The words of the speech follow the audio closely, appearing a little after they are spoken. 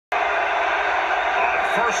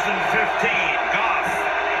First and 15. Goff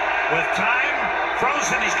with time.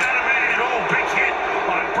 Frozen. He's got a man. Oh, big hit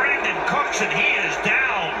on Brandin Cooks, and he is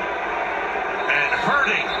down and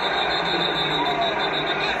hurting.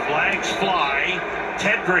 Flags fly.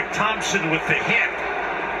 Tedric Thompson with the hit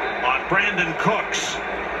on Brandin Cooks.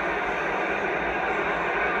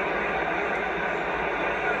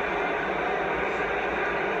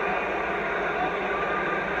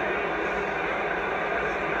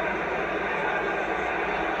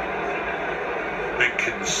 Big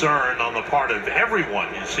concern on the part of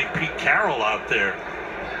everyone. You see Pete Carroll out there.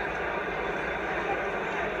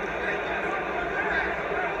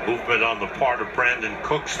 Movement on the part of Brandin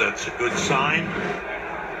Cooks. That's a good sign.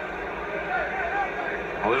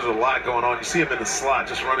 Oh, there's a lot going on. You see him in the slot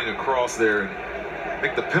just running across there. I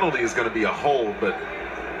think the penalty is going to be a hold, but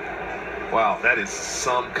wow, that is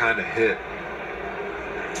some kind of hit.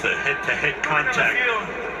 It's a head-to-head contact.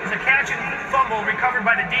 It's a catch and fumble recovered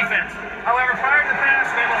by the defense. However, prior to the pass,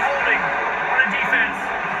 we have a holding on the defense.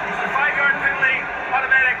 It's a 5-yard penalty,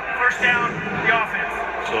 automatic first down, the offense.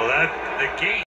 So that the game.